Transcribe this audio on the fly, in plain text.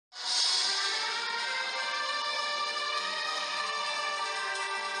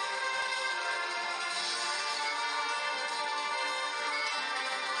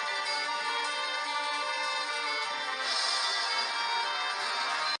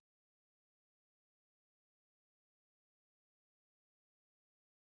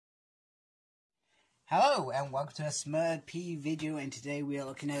Hello and welcome to a Smurd P video, and today we are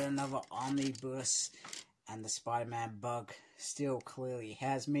looking at another omnibus, and the Spider-Man bug still clearly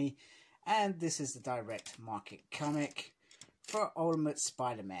has me, and this is the direct market comic for Ultimate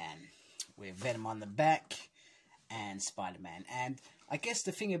Spider-Man with Venom on the back and Spider-Man. And I guess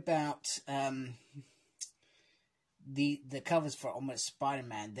the thing about the covers for Ultimate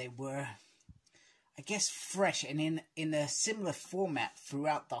Spider-Man, they were, I guess, fresh and in a similar format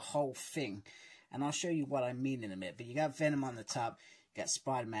throughout the whole thing. And I'll show you what I mean in a minute. But you got Venom on the top, you got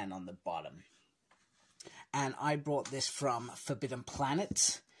Spider-Man on the bottom. And I brought this from Forbidden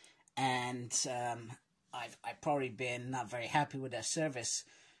Planet. And I've probably been not very happy with their service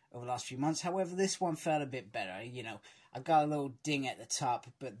over the last few months. However, this one felt a bit better. You know, I've got a little ding at the top,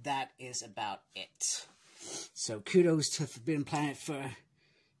 but that is about it. So kudos to Forbidden Planet for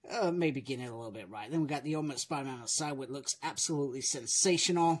maybe getting it a little bit right. Then we got the Ultimate Spider-Man on the side, which looks absolutely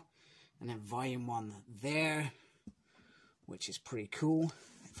sensational. And then volume 1 there, which is pretty cool.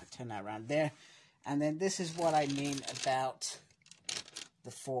 If I turn that around there. And then this is what I mean about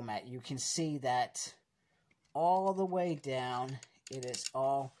the format. You can see that all the way down, it is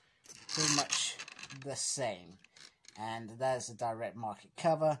all pretty much the same. And that is the direct market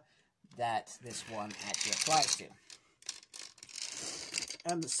cover that this one actually applies to.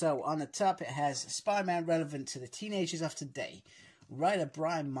 So on the top, it has Spider-Man relevant to the teenagers of today. Writer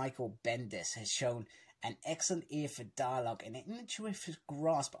Brian Michael Bendis has shown an excellent ear for dialogue and an intuitive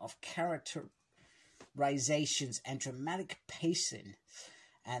grasp of characterizations and dramatic pacing.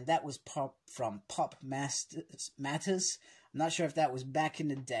 And that was from Pop Matters. I'm not sure if that was back in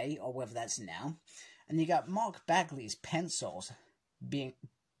the day or whether that's now. And you got Mark Bagley's pencils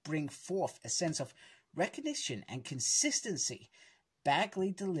bring forth a sense of recognition and consistency.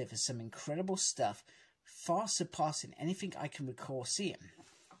 Bagley delivers some incredible stuff, far surpassing anything I can recall seeing.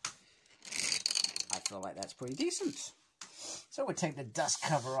 I feel like that's pretty decent. So we'll take the dust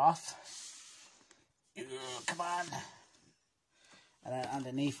cover off. Come on. And then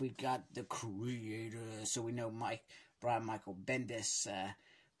underneath we got the creator. So we know Brian Michael Bendis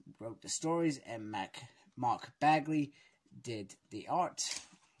wrote the stories, and Mark Bagley did the art.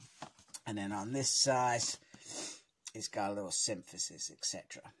 And then on this side, it's got a little synthesis,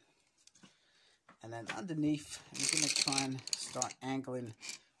 etc. And then underneath, I'm going to try and start angling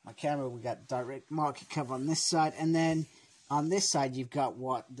my camera. We got direct market cover on this side. And then on this side, you've got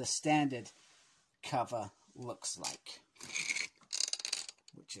what the standard cover looks like,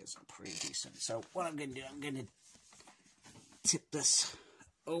 which is pretty decent. So what I'm going to do, I'm going to tip this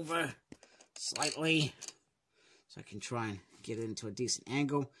over slightly so I can try and get it into a decent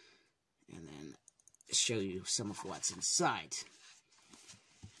angle. And then show you some of what's inside.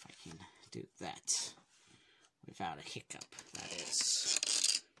 If I can do that without a hiccup, that is,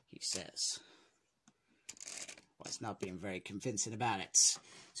 he says. Well, it's not being very convincing about it.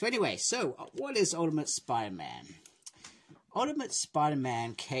 So anyway, so what is Ultimate Spider-Man? Ultimate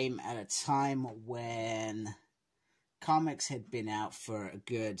Spider-Man came at a time when comics had been out for a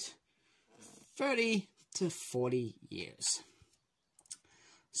good 30 to 40 years.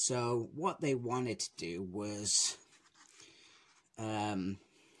 So what they wanted to do was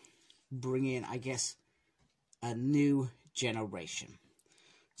bring in, I guess, a new generation.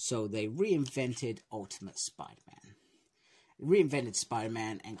 So they reinvented Ultimate Spider-Man. Reinvented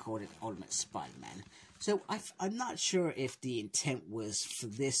Spider-Man and called it Ultimate Spider-Man. So I'm not sure if the intent was for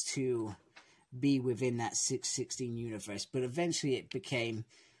this to be within that 616 universe, but eventually it became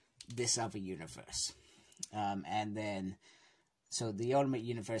this other universe. And then, so the Ultimate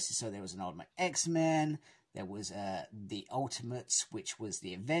Universe, so there was an Ultimate X-Men, there was the Ultimates, which was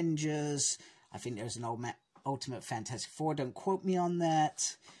the Avengers. I think there was an Ultimate Fantastic Four, don't quote me on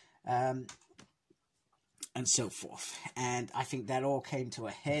that. And so forth. And I think that all came to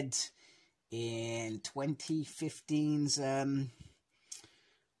a head in 2015's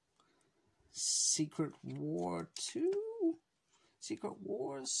Secret War 2? Secret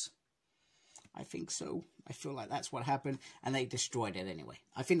Wars? I think so. I feel like that's what happened. And they destroyed it anyway.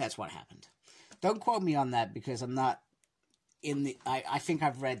 I think that's what happened. Don't quote me on that because I'm not in the... I think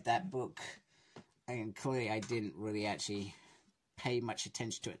I've read that book. And clearly I didn't really actually pay much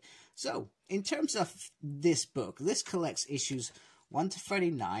attention to it. So, in terms of this book, this collects issues 1 to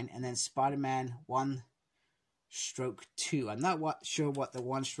 39. And then Spider-Man 1/2. I'm not sure what the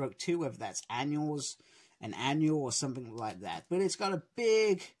 1/2, whether that's an annual or something like that. But it's got a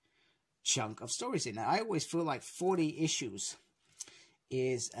big chunk of stories in it. I always feel like 40 issues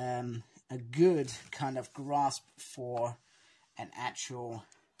is a good kind of grasp for an actual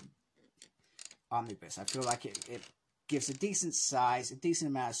omnibus. I feel like it gives a decent size, a decent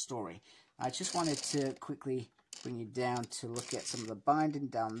amount of story. I just wanted to quickly bring you down to look at some of the binding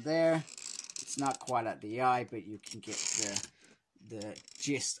down there. It's not quite at the eye, but you can get the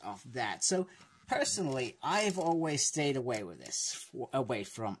gist of that. So personally, I've always stayed away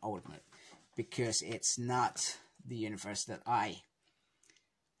from Ultimate, because it's not the universe that I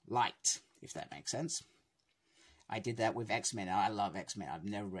liked, if that makes sense. I did that with X-Men. I love X-Men. I've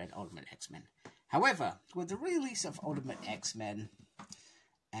never read Ultimate X-Men. However, with the release of Ultimate X-Men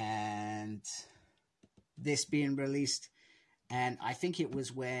and this being released, and I think it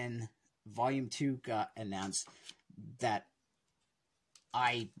was when Volume 2 got announced, that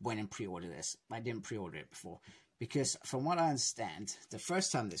I went and pre-ordered this. I didn't pre-order it before, because from what I understand, the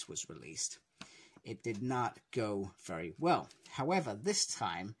first time this was released, it did not go very well. However, this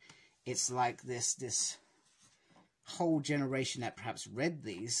time, it's like this whole generation that perhaps read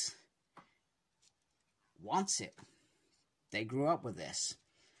these wants it. They grew up with this.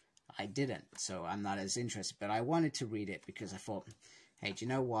 I didn't, so I'm not as interested, but I wanted to read it because I thought, hey, do you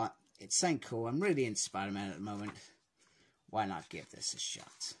know what? It's something cool. I'm really into Spider-Man at the moment. Why not give this a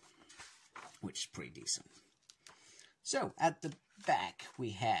shot? Which is pretty decent. So, at the back,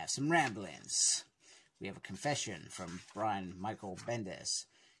 we have some ramblings. We have a confession from Brian Michael Bendis.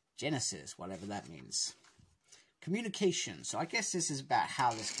 Genesis, whatever that means. Communication. So I guess this is about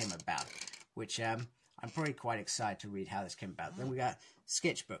how this came about, which I'm probably quite excited to read how this came about. Then we got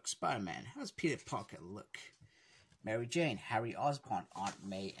Sketchbook, Spider-Man. How does Peter Parker look? Mary Jane, Harry Osborn, Aunt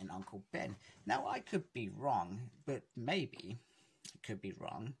May, and Uncle Ben. Now, I could be wrong, but maybe I could be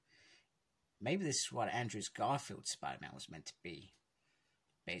wrong. Maybe this is what Andrew Garfield's Spider-Man was meant to be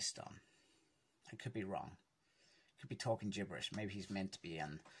based on. I could be wrong. Could be talking gibberish. Maybe he's meant to be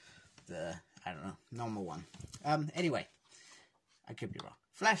on the, I don't know, normal one. Anyway, I could be wrong.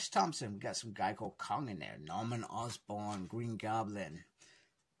 Flash Thompson, we got some guy called Kong in there. Norman Osborn, Green Goblin.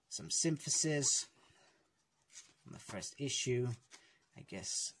 Some synthesis from the first issue. I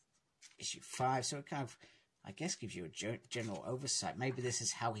guess issue 5. So it kind of, I guess, gives you a general oversight. Maybe this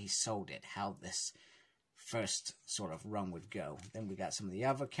is how he sold it, how this first sort of run would go. Then we got some of the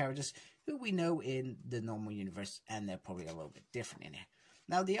other characters who we know in the normal universe, and they're probably a little bit different in here.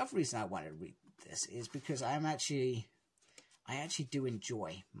 Now, the other reason I wanted to read this is because I actually do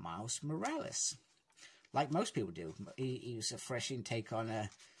enjoy Miles Morales. Like most people do. He was a fresh take on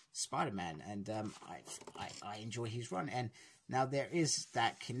Spider-Man, and I enjoy his run. And now there is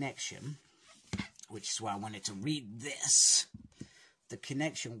that connection, which is why I wanted to read this. The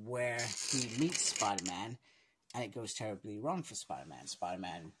connection where he meets Spider-Man, and it goes terribly wrong for Spider-Man.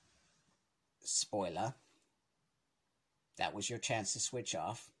 Spider-Man, spoiler, that was your chance to switch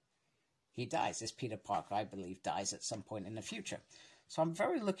off. He dies. This Peter Parker, I believe, dies at some point in the future. So I'm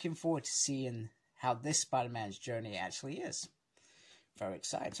very looking forward to seeing how this Spider-Man's journey actually is. Very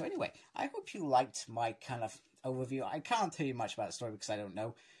excited. So anyway, I hope you liked my kind of overview. I can't tell you much about the story because I don't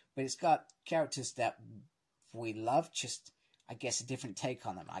know, but it's got characters that we love, just, I guess, a different take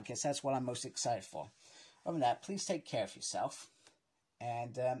on them. I guess that's what I'm most excited for. Other than that, please take care of yourself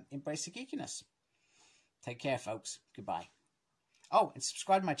and embrace the geekiness. Take care, folks. Goodbye. Oh, and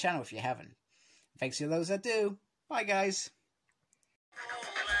subscribe to my channel if you haven't. Thanks to those that do. Bye, guys.